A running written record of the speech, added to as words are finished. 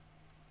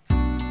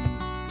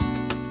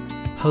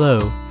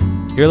Hello,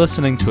 you're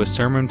listening to a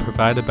sermon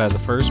provided by the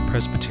First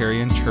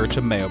Presbyterian Church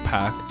of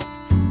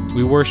Mahopac.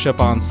 We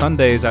worship on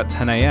Sundays at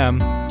 10 a.m.,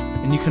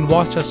 and you can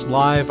watch us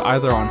live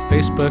either on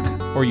Facebook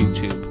or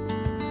YouTube.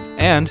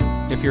 And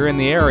if you're in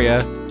the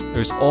area,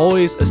 there's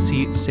always a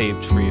seat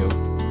saved for you.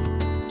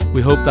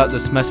 We hope that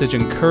this message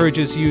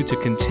encourages you to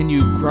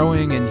continue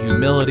growing in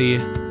humility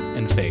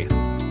and faith.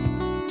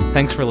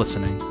 Thanks for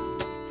listening.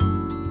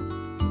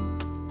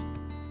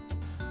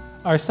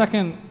 Our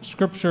second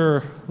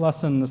scripture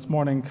lesson this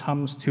morning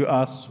comes to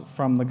us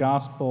from the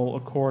Gospel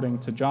according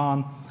to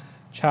John,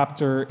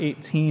 chapter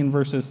 18,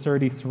 verses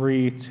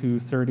 33 to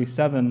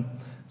 37.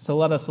 So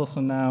let us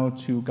listen now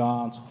to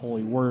God's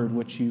holy word,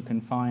 which you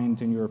can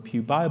find in your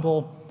Pew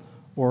Bible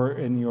or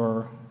in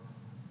your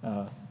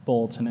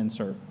bulletin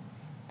insert.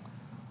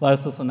 Let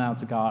us listen now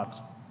to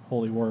God's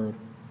holy word.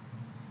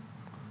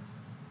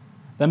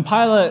 Then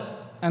Pilate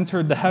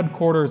entered the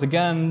headquarters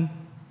again,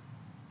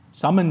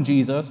 summoned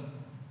Jesus,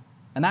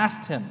 and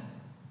asked him,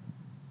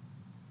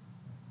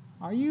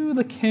 "Are you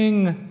the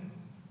king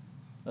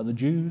of the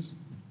Jews?"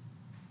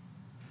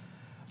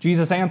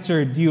 Jesus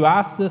answered, "Do you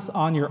ask this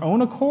on your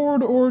own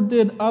accord, or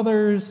did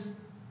others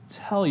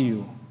tell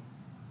you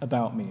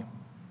about me?"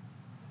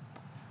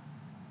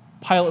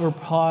 Pilate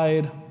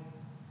replied,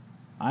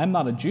 "I am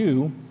not a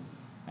Jew,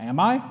 am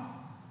I?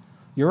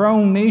 Your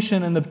own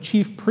nation and the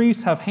chief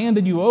priests have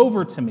handed you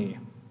over to me.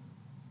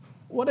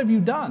 What have you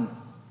done?"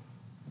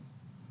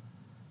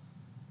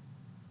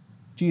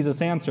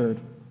 Jesus answered,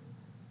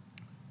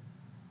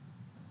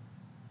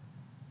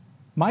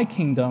 "My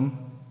kingdom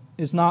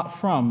is not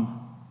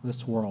from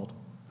this world.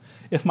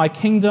 If my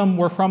kingdom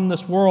were from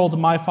this world,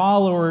 my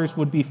followers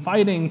would be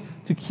fighting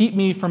to keep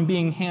me from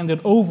being handed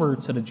over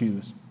to the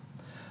Jews.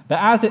 But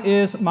as it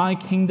is, my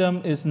kingdom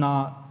is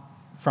not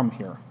from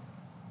here."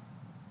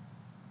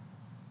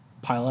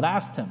 Pilate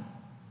asked him,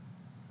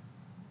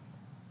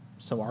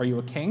 "So are you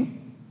a king?"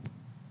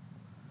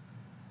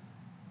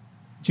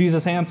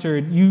 Jesus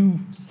answered, "You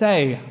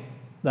say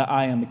that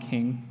I am a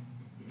king.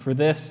 For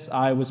this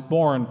I was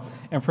born,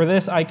 and for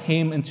this I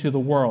came into the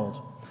world,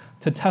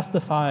 to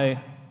testify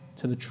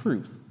to the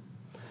truth.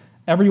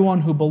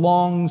 Everyone who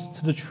belongs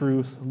to the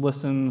truth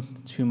listens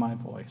to my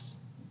voice."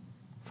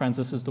 Friends,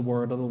 this is the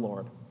word of the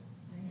Lord.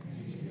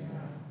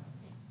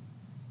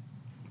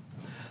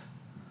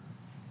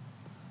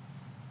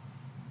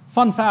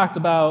 Fun fact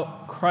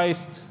about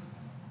Christ,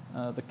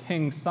 the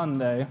King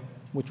Sunday,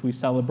 which we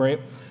celebrate,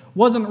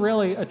 wasn't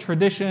really a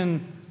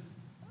tradition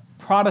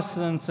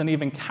Protestants and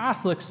even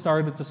Catholics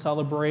started to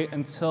celebrate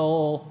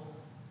until,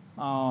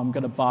 I'm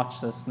going to botch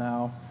this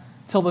now,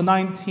 till the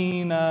around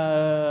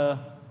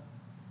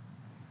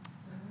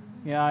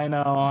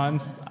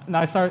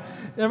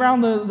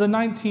the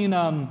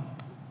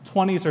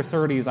 1920s or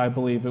 30s, I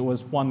believe, it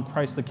was when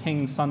Christ the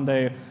King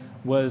Sunday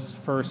was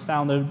first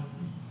founded.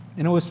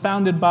 And it was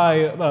founded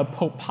by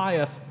Pope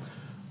Pius,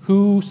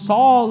 who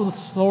saw the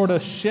sort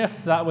of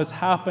shift that was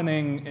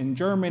happening in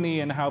Germany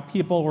and how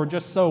people were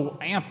just so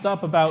amped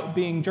up about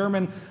being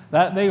German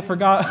that they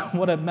forgot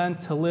what it meant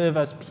to live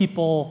as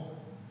people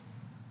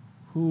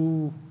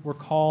who were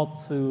called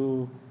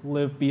to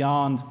live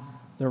beyond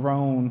their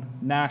own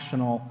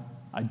national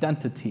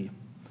identity.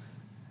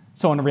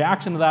 So in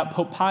reaction to that,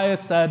 Pope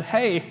Pius said,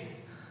 "Hey,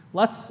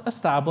 let's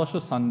establish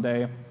a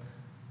Sunday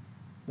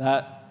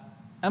that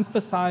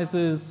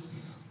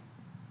emphasizes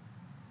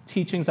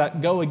teachings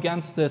that go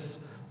against this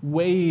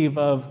wave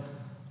of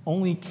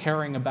only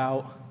caring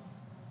about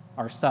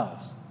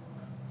ourselves."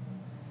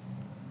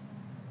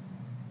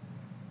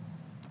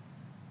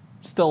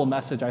 Still a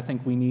message I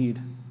think we need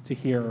to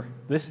hear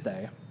this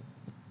day.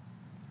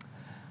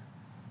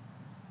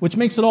 Which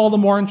makes it all the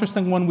more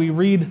interesting when we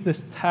read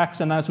this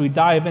text and as we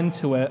dive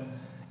into it,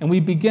 and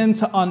we begin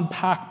to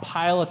unpack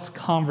Pilate's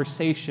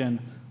conversation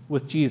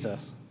with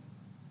Jesus.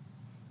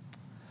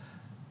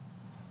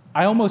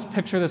 I almost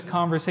picture this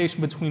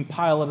conversation between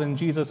Pilate and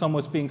Jesus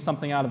almost being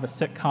something out of a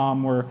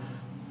sitcom where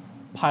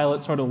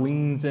Pilate sort of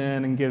leans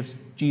in and gives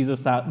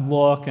Jesus that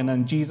look, and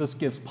then Jesus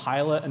gives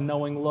Pilate a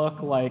knowing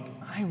look like,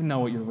 "I know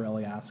what you're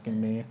really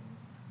asking me."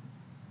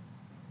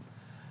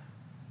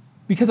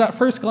 Because at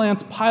first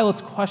glance,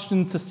 Pilate's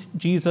question to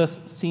Jesus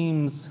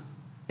seems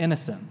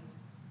innocent.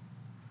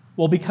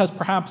 Well, because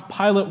perhaps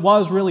Pilate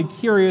was really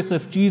curious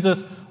if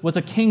Jesus was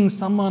a king,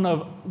 someone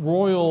of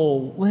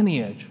royal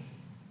lineage.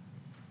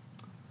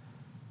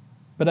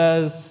 But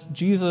as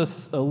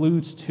Jesus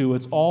alludes to,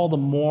 it's all the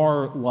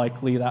more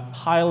likely that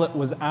Pilate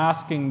was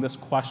asking this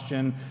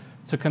question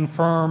to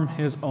confirm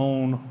his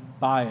own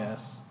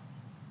bias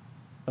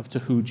of to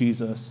who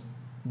Jesus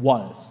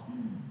was.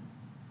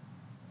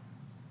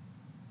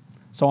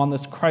 So on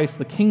this Christ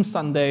the King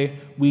Sunday,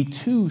 we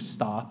too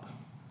stop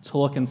to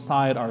look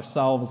inside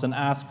ourselves and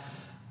ask,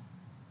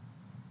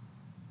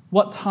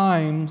 what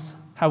times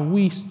have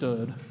we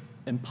stood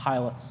in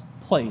Pilate's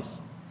place?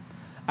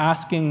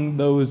 Asking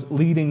those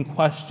leading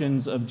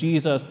questions of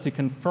Jesus to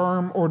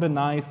confirm or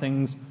deny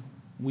things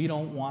we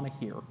don't want to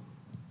hear.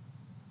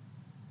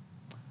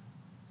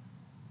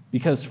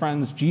 Because,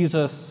 friends,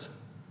 Jesus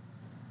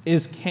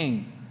is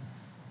king.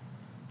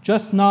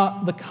 just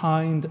not the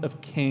kind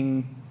of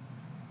king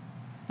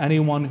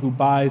anyone who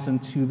buys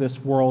into this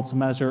world's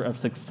measure of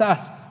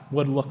success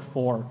would look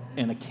for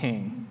in a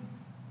king.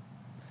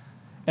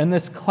 And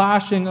this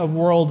clashing of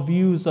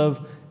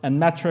worldviews and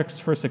metrics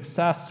for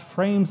success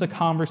frames a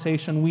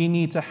conversation we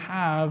need to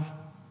have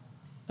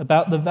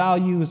about the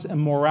values and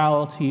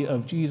morality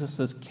of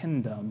Jesus'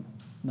 kingdom,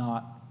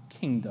 not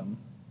kingdom.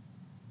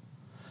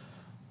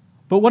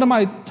 But what am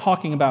I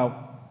talking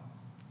about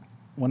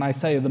when I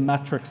say the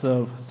metrics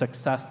of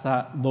success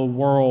that the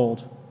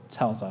world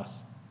tells us?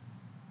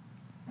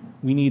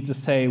 We need to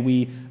say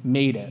we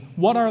made it.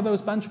 What are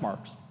those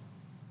benchmarks?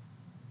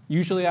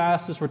 Usually I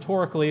ask this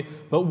rhetorically,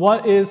 but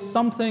what is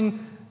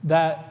something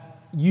that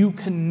you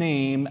can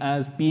name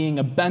as being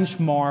a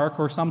benchmark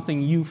or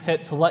something you've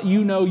hit to let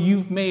you know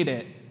you've made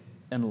it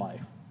in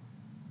life?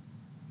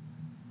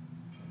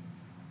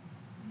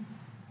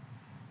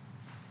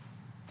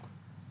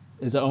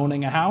 Is it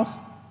owning a house?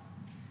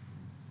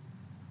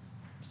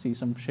 See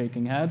some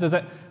shaking heads. Is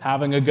it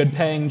having a good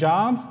paying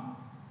job?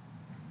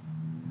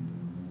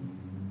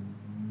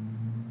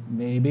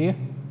 Maybe.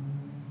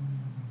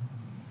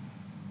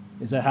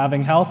 Is it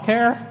having health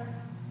care?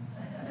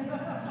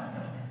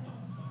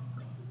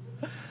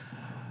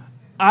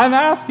 I'm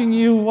asking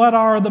you, what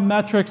are the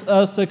metrics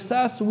of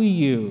success we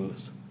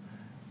use?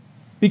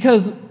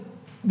 Because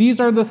these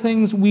are the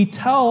things we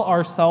tell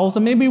ourselves,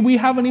 and maybe we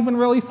haven't even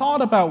really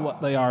thought about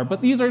what they are,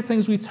 but these are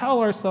things we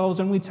tell ourselves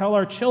and we tell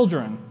our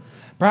children.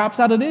 Perhaps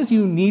that it is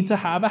you need to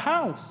have a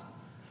house.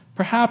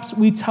 Perhaps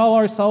we tell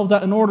ourselves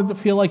that in order to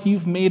feel like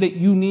you've made it,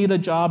 you need a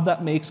job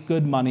that makes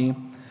good money,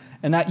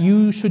 and that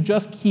you should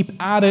just keep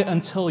at it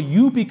until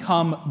you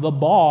become the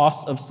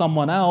boss of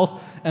someone else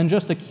and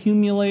just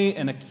accumulate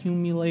and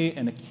accumulate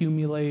and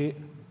accumulate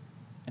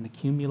and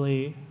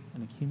accumulate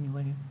and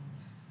accumulate.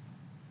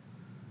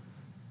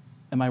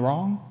 Am I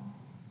wrong?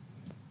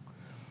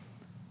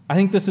 I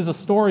think this is a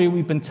story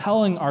we've been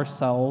telling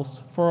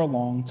ourselves for a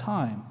long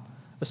time,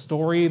 a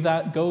story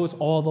that goes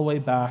all the way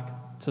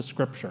back to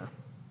Scripture.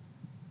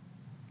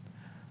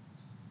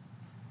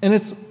 And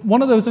it's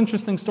one of those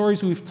interesting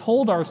stories we've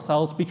told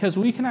ourselves because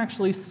we can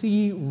actually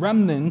see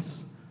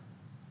remnants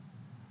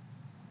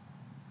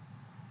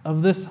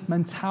of this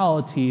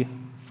mentality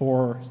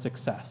for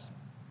success,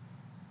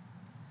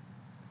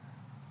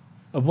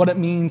 of what it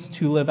means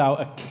to live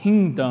out a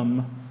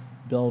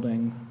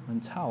kingdom-building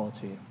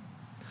mentality.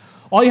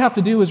 All you have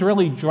to do is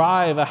really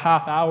drive a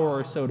half hour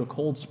or so to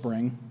Cold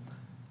Spring.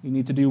 You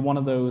need to do one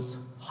of those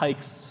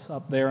hikes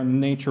up there in the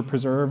nature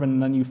preserve,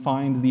 and then you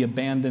find the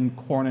abandoned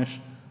Cornish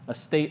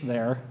estate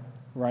there,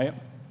 right?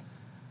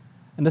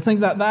 And to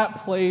think that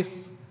that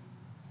place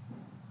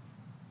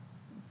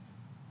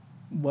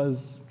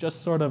was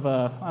just sort of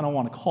I don't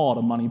want to call it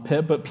a money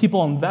pit, but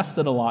people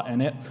invested a lot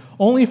in it,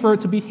 only for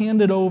it to be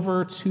handed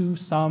over to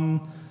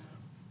some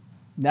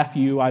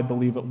nephew, I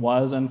believe it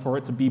was, and for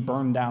it to be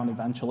burned down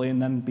eventually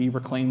and then be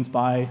reclaimed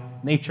by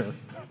nature.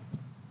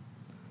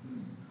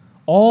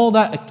 All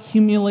that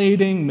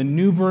accumulating,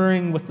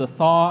 maneuvering with the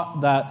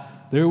thought that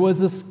there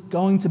was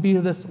going to be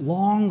this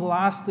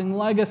long-lasting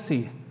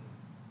legacy,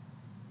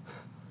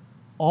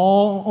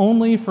 all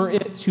only for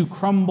it to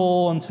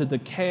crumble and to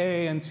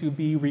decay and to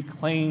be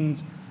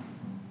reclaimed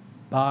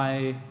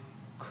by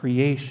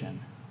creation.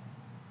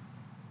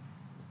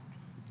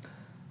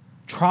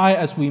 Try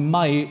as we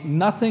might,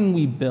 nothing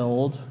we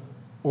build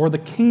or the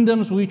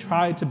kingdoms we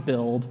try to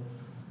build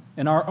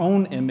in our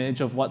own image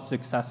of what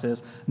success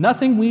is,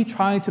 nothing we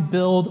try to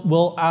build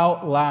will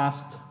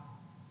outlast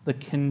the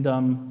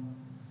kingdom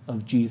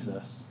of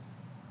Jesus.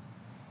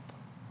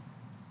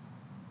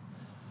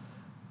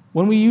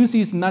 When we use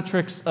these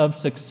metrics of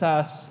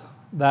success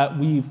that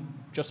we've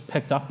just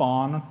picked up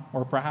on,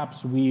 or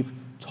perhaps we've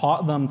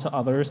taught them to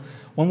others,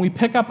 when we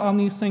pick up on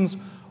these things,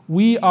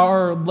 we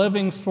are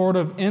living sort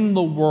of in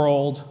the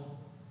world,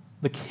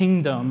 the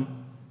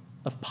kingdom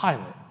of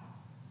Pilate.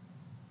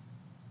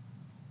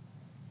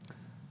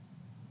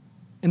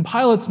 In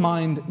Pilate's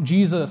mind,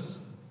 Jesus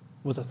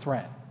was a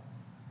threat.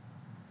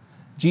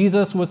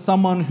 Jesus was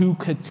someone who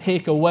could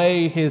take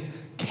away his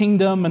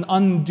kingdom and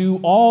undo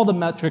all the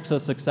metrics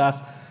of success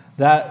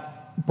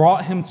that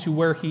brought him to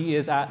where he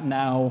is at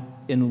now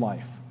in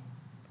life.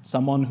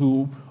 Someone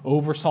who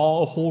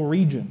oversaw a whole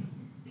region.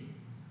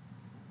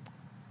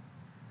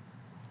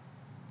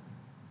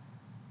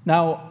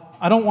 Now,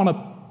 I don't want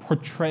to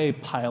portray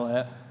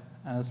Pilate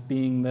as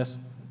being this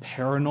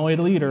paranoid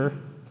leader,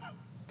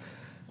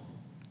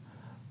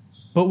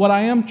 but what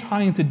I am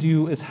trying to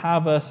do is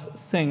have us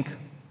think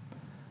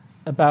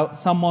about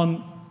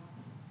someone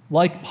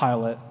like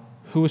Pilate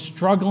who is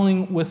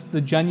struggling with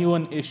the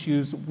genuine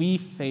issues we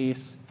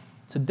face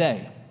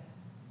today.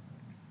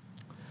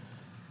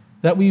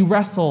 That we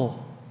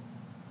wrestle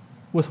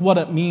with what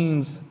it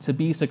means to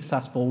be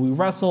successful. We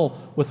wrestle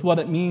with what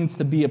it means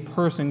to be a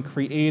person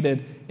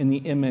created in the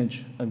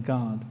image of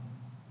God.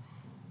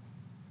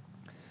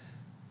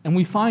 And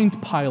we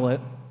find Pilate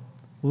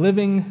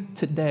living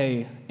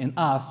today in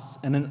us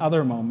and in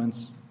other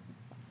moments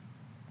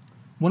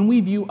when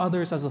we view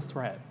others as a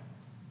threat,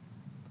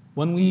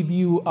 when we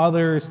view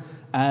others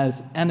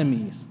as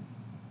enemies,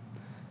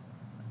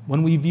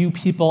 when we view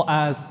people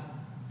as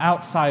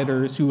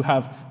outsiders who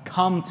have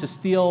come to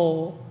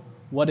steal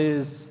what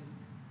is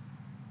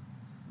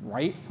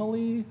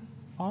rightfully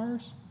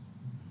ours.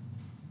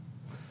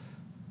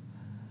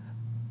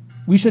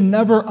 We should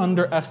never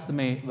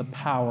underestimate the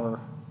power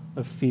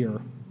of fear,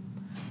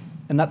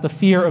 and that the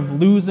fear of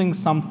losing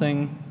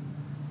something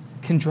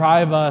can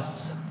drive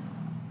us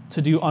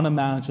to do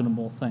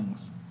unimaginable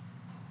things.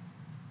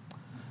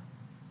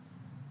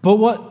 But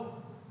what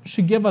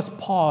should give us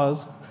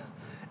pause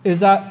is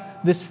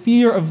that this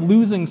fear of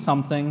losing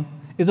something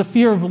is a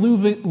fear of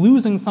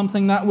losing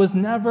something that was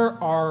never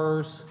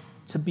ours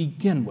to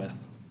begin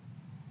with.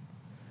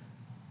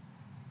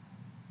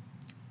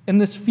 And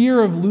this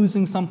fear of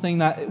losing something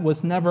that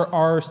was never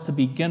ours to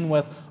begin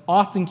with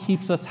often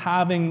keeps us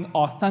having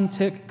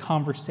authentic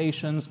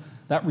conversations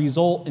that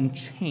result in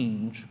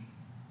change,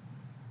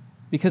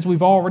 because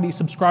we've already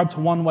subscribed to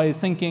one way of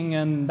thinking,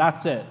 and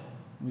that's it.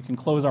 We can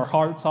close our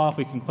hearts off,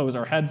 we can close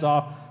our heads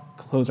off,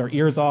 close our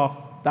ears off.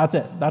 That's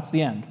it. That's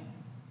the end.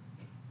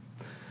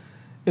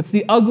 It's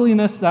the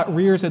ugliness that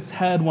rears its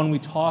head when we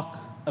talk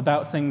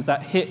about things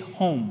that hit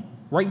home,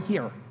 right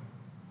here.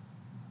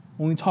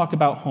 When we talk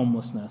about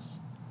homelessness,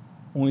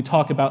 when we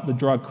talk about the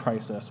drug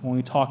crisis, when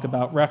we talk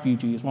about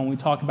refugees, when we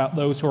talk about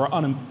those who are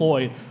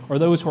unemployed or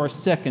those who are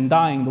sick and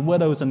dying, the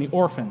widows and the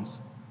orphans.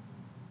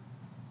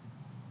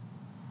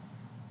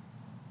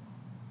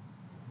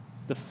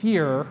 The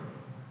fear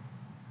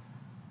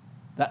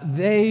that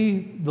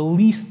the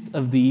least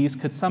of these,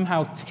 could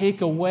somehow take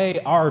away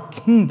our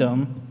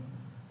kingdom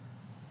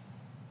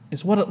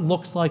is what it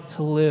looks like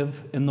to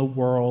live in the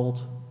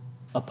world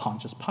of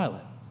Pontius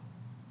Pilate.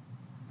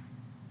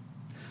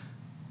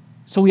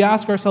 So we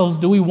ask ourselves,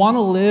 do we want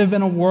to live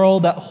in a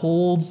world that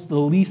holds the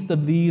least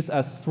of these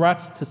as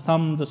threats to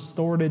some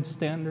distorted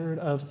standard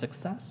of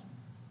success?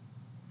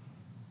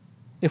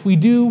 If we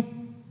do,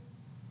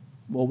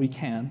 well, we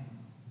can.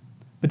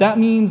 But that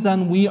means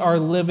then we are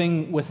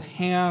living with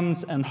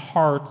hands and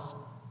hearts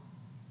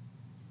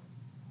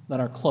that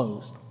are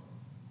closed.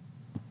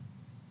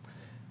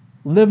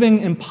 Living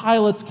in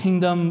Pilate's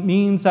kingdom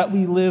means that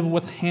we live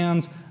with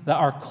hands that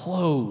are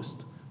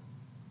closed,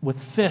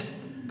 with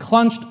fists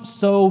clenched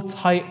so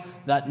tight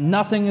that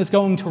nothing is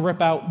going to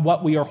rip out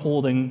what we are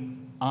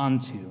holding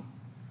onto.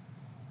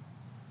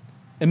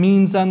 It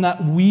means then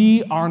that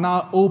we are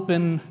not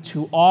open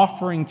to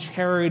offering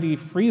charity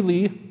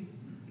freely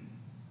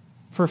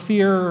for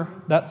fear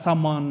that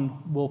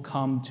someone will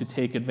come to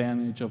take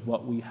advantage of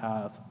what we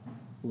have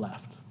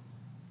left.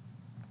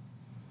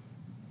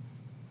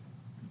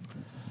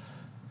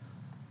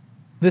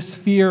 This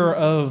fear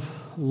of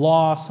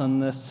loss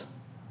and this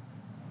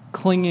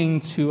clinging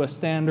to a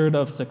standard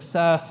of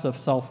success, of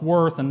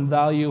self-worth and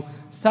value,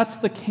 sets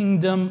the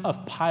kingdom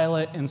of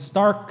Pilate in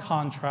stark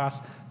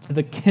contrast to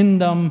the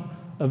kingdom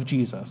of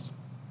Jesus.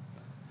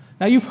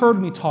 Now, you've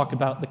heard me talk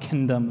about the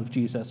kingdom of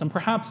Jesus, and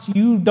perhaps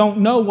you don't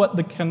know what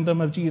the kingdom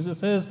of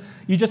Jesus is.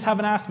 You just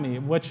haven't asked me,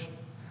 which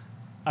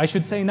I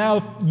should say now,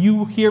 if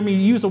you hear me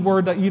use a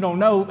word that you don't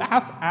know,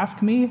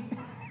 ask me.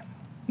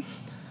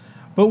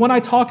 But when I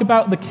talk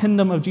about the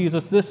kingdom of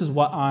Jesus, this is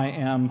what I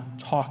am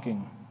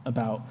talking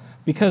about.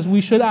 Because we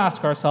should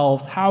ask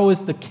ourselves, how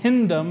is the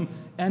kingdom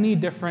any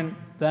different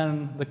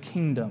than the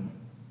kingdom?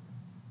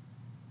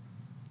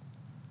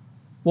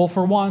 Well,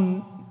 for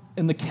one,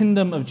 in the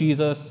kingdom of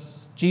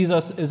Jesus,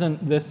 Jesus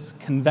isn't this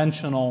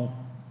conventional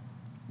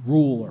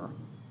ruler.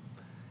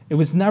 It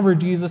was never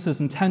Jesus'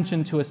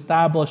 intention to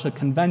establish a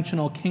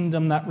conventional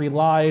kingdom that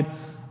relied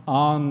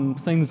on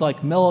things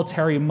like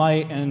military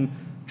might and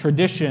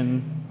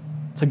tradition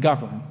to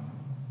govern.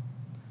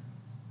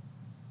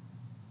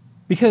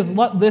 Because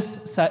let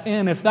this set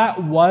in, if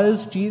that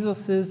was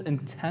Jesus'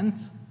 intent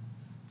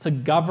to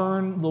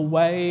govern the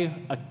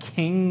way a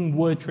king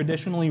would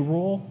traditionally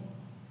rule,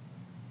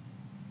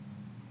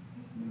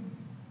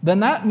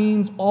 then that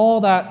means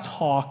all that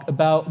talk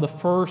about the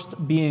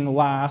first being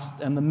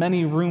last and the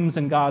many rooms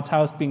in God's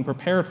house being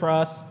prepared for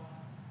us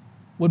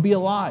would be a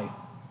lie.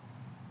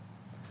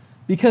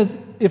 Because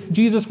if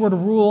Jesus were to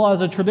rule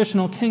as a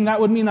traditional king, that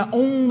would mean that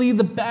only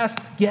the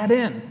best get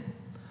in.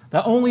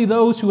 That only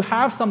those who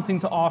have something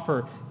to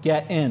offer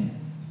get in.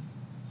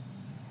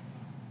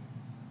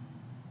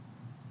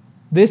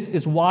 This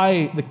is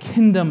why the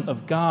kingdom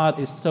of God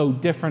is so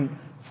different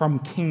from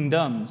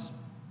kingdoms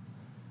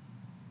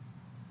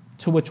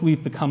to which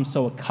we've become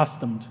so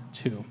accustomed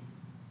to.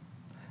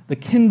 The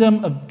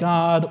kingdom of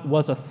God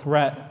was a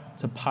threat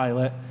to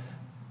Pilate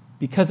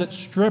because it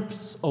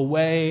strips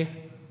away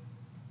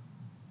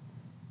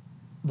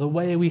the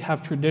way we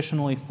have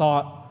traditionally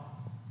thought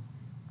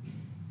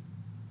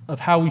of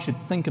how we should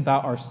think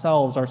about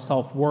ourselves, our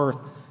self-worth.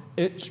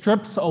 It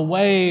strips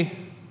away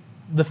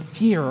the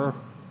fear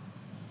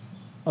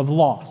of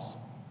loss.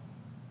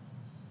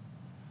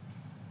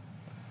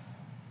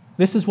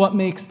 This is what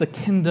makes the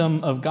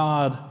kingdom of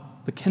God,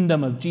 the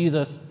kingdom of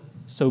Jesus,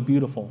 so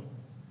beautiful.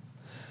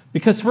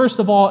 Because first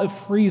of all, it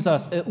frees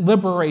us, it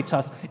liberates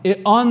us,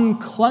 it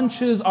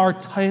unclenches our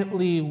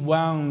tightly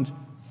wound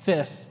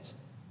fist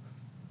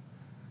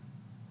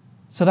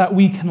so that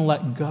we can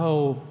let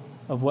go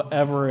of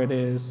whatever it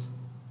is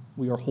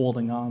we are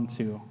holding on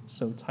to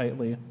so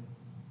tightly.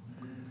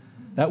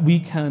 That we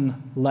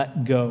can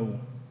let go.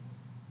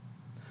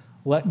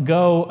 Let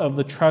go of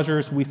the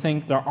treasures we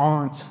think there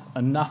aren't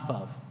enough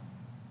of.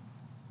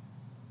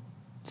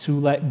 To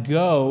let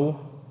go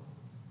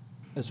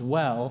as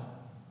well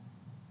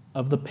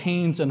of the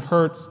pains and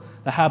hurts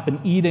that have been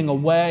eating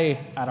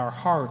away at our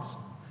hearts.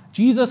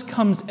 Jesus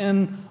comes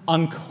in,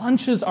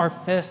 unclenches our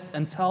fist,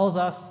 and tells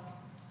us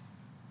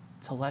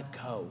to let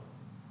go.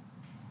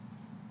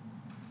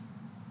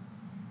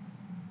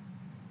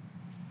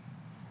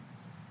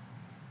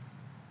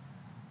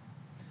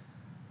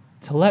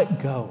 To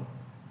let go.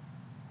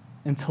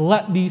 And to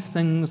let these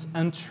things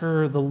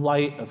enter the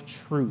light of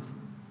truth,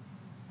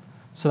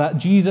 so that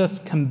Jesus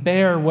can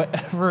bear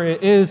whatever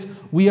it is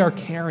we are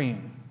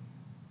carrying.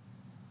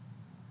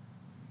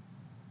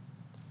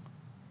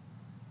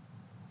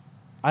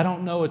 I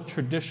don't know a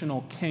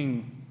traditional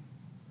king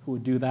who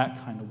would do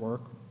that kind of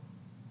work.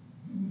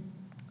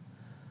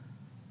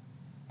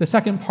 The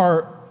second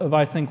part of,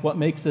 I think, what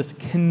makes this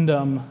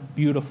kingdom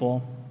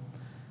beautiful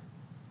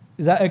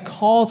is that it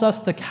calls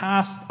us to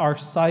cast our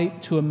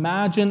sight to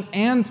imagine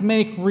and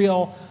make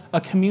real a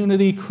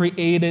community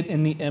created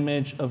in the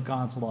image of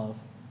God's love.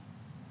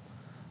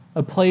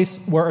 A place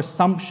where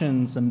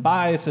assumptions and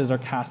biases are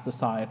cast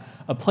aside.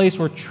 A place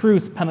where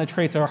truth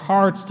penetrates our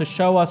hearts to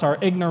show us our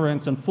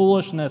ignorance and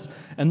foolishness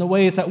and the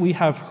ways that we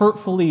have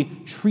hurtfully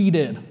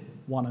treated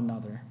one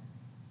another.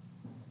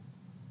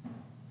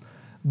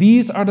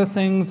 These are the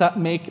things that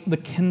make the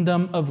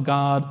kingdom of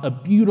God a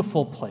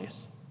beautiful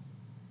place.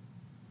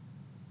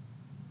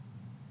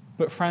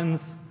 But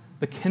friends,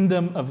 the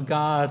kingdom of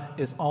God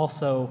is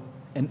also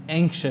an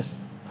anxious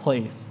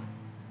place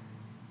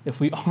if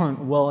we aren't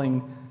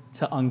willing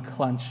to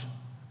unclench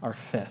our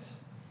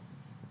fists.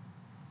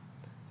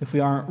 If we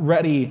aren't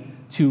ready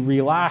to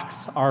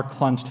relax our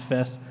clenched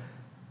fists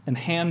and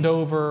hand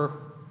over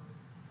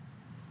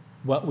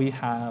what we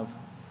have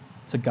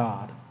to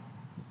God.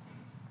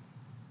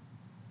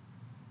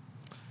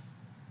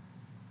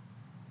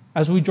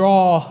 As we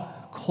draw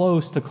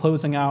close to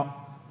closing out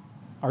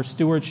our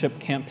stewardship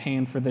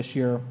campaign for this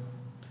year,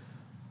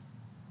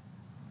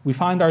 we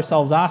find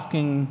ourselves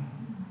asking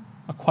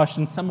a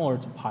question similar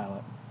to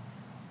Pilate.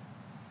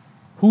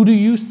 Who do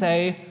you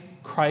say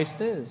Christ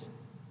is?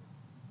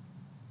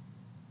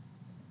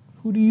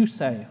 Who do you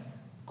say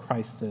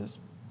Christ is?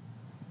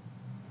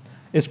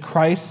 Is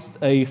Christ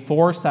a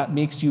force that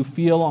makes you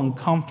feel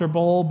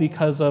uncomfortable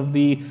because of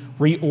the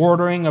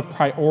reordering of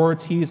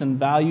priorities and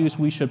values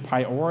we should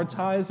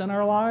prioritize in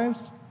our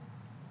lives?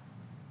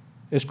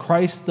 Is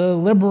Christ the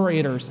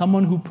liberator,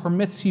 someone who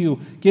permits you,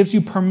 gives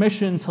you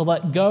permission to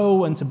let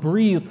go and to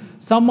breathe,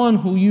 someone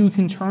who you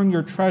can turn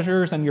your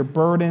treasures and your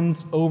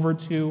burdens over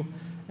to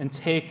and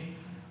take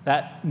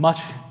that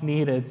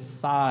much-needed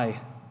sigh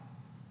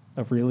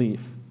of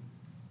relief?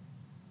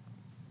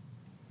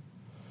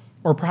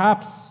 Or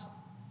perhaps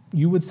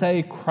you would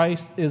say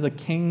Christ is a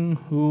king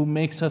who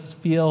makes us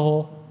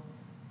feel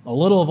a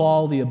little of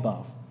all the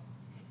above.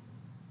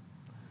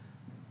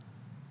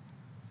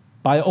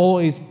 By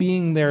always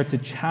being there to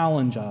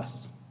challenge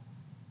us,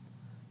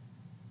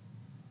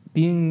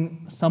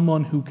 being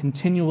someone who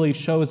continually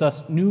shows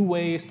us new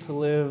ways to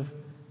live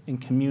in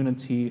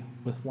community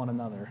with one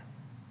another.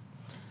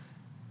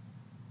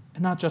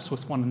 And not just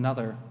with one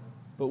another,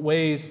 but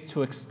ways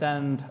to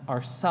extend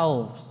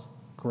ourselves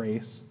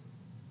grace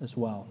as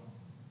well.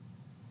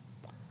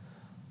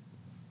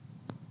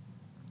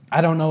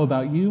 I don't know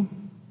about you,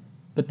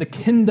 but the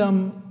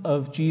kingdom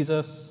of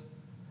Jesus,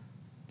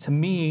 to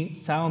me,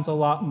 sounds a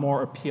lot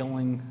more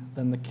appealing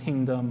than the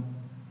kingdom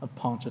of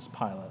Pontius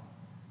Pilate,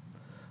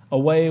 a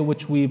way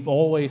which we've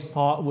always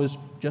thought was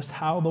just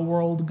how the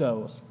world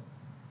goes.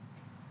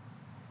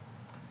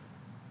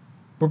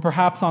 But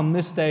perhaps on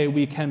this day,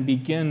 we can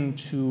begin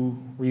to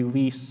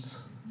release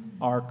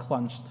our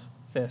clenched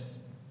fists,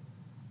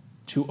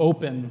 to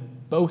open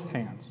both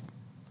hands,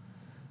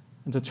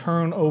 and to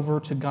turn over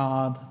to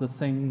God the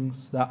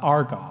things that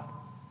are God,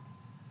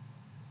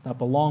 that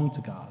belong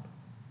to God,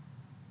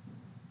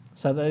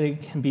 so that they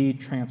can be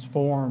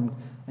transformed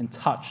and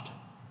touched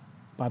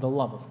by the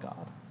love of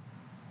God.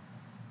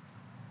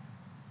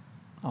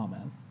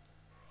 Amen.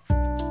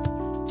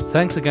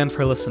 Thanks again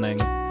for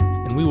listening,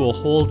 and we will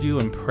hold you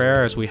in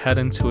prayer as we head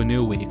into a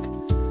new week.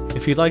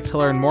 If you'd like to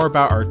learn more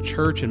about our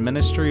church and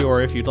ministry,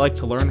 or if you'd like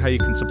to learn how you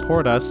can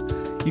support us,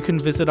 you can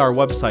visit our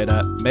website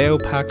at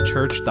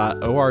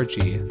mayopacchurch.org.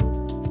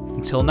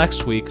 Until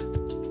next week,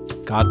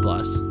 God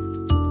bless.